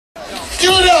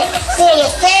for the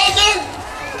founder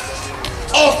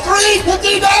of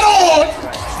freehippie.org,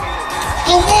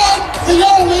 the one, the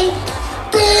only,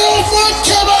 Bill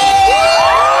McKibben!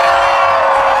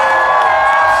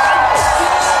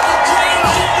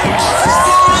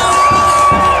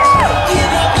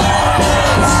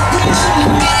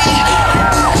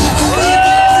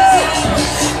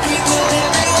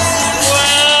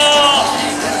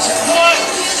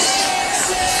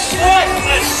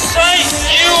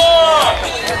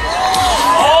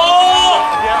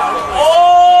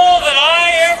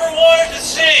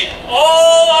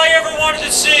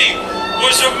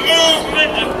 Was a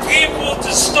movement of people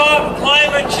to stop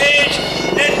climate change,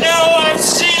 and now I've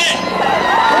seen it.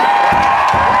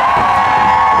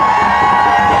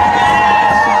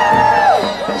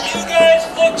 You guys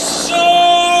look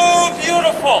so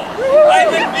beautiful.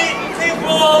 I've been meeting people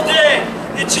all day.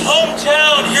 It's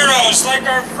hometown heroes like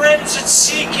our friends at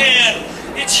Seacan.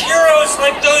 It's heroes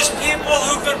like those people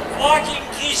who've been blocking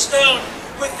Keystone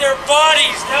with their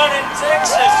bodies down in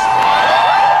Texas.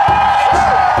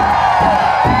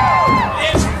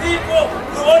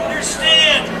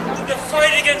 Understand that the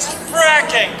fight against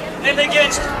fracking and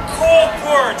against coal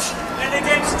ports and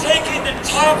against taking the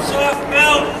tops off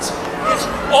mountains is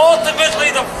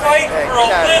ultimately the fight for a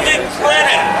living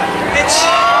planet. It's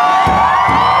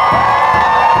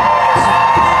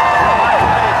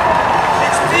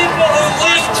people who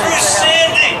lived through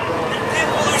Sandy and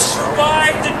people who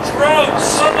survived the drought,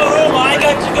 some of whom I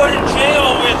got to go to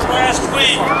jail with last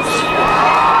week.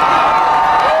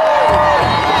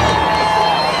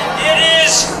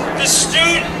 The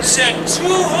students at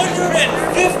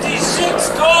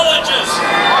 256 colleges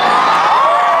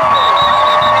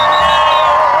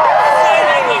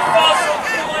fighting the fossil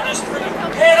fuel industry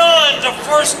head on to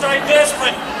force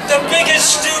divestment, the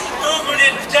biggest student movement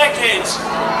in decades.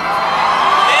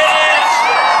 It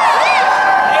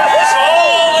is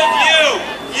all of you.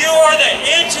 You are the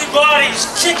antibodies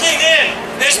kicking in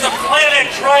as the planet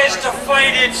tries to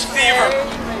fight its fever.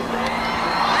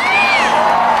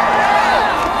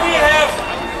 We have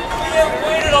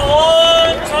waited a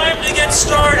long time to get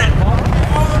started.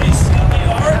 You've already seen the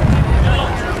art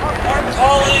built. Our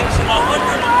colleagues in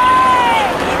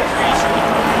 181 countries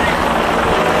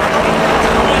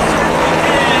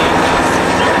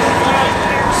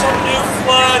some new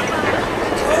flood.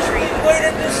 Because we've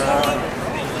waited this long,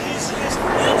 the easiest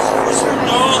answers are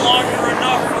no longer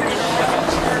enough. We're going to have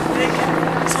to start making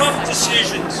tough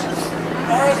decisions.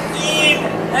 Our theme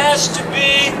has to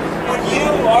be, when you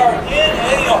are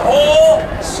in a hole,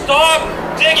 stop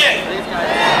digging.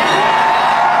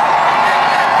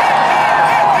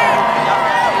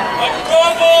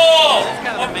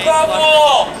 Above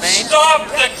all, stop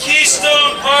the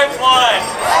Keystone Pipeline.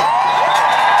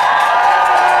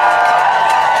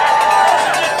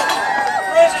 The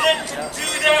President can do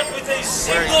that with a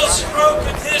single stroke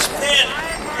of his pen,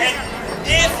 and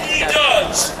if he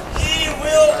does, he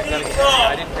will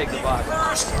become the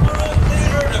first world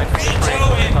leader to veto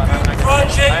a new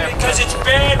project because it's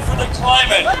bad for the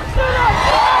climate.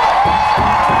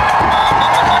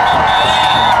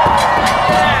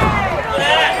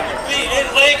 That would be a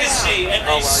legacy and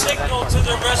a signal to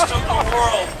the rest of the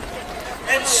world.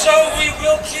 And so we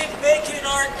will keep making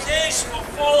our case. We'll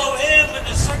follow him and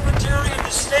the Secretary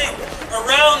of State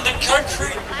around the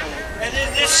country. And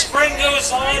then this spring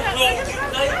goes on, we'll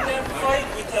unite that fight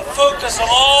with the focus on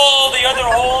all the other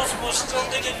holes we'll still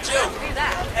dig into.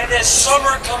 And as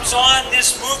summer comes on,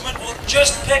 this movement will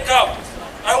just pick up.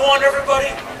 I want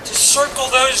everybody to circle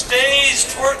those days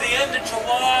toward the end of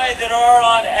July that are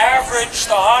on average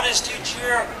the hottest each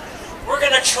year. We're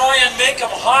going to try and make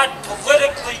them hot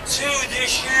politically too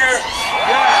this year.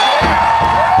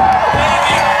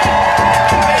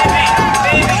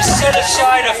 Maybe set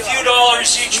aside a few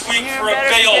dollars each week for a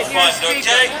bail fund,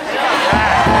 okay?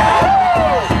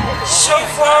 So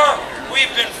far,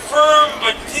 we've been firm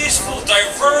but peaceful,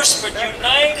 diverse but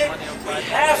united. We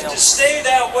have to stay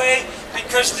that way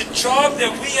because the job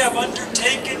that we have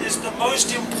undertaken is the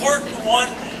most important one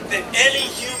that any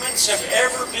humans have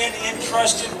ever been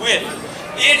entrusted with.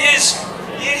 It is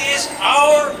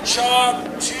our job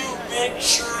to make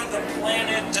sure the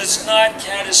planet does not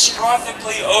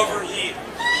catastrophically overheat.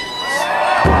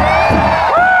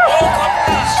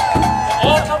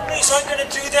 All companies aren't going to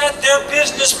do that. Their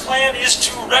business plan is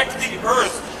to wreck the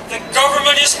earth. The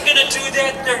government isn't going to do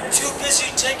that. They're too busy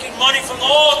taking money from the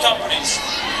oil companies.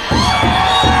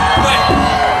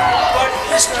 But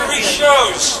history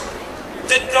shows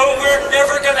that though we're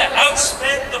never going to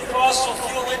outspend the fossil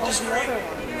fuel industry,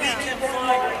 we can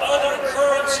find other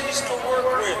currencies to work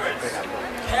with.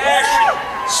 Passion,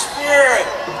 spirit,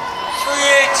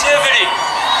 creativity.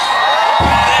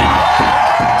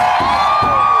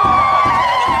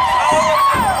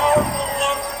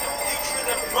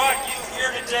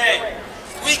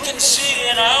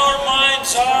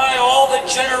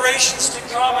 generations to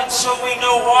come, and so we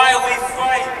know why we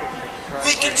fight.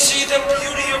 We can see the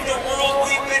beauty of the world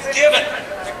we've been given,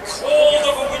 the cold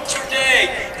of a winter day,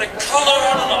 the color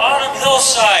on an autumn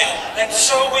hillside, and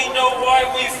so we know why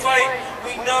we fight.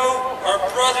 We know our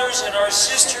brothers and our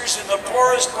sisters in the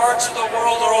poorest parts of the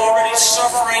world are already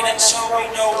suffering, and so we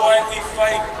know why we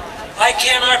fight. I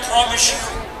cannot promise you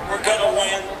we're going to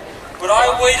win, but I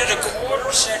waited a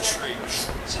quarter century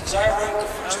since I wrote the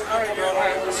first book about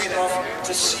all this stuff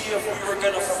to see if we were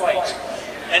going to fight.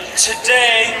 And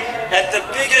today, at the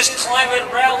biggest climate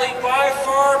rally by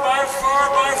far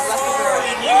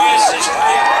in U.S.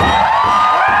 history,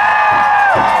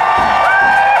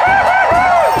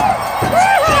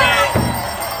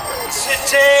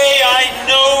 today I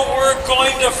know we're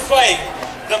going to fight.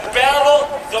 The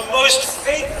battle, the most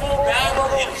fateful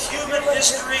battle in human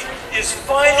history, is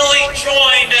finally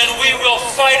joined, and we will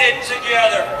fight it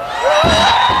together.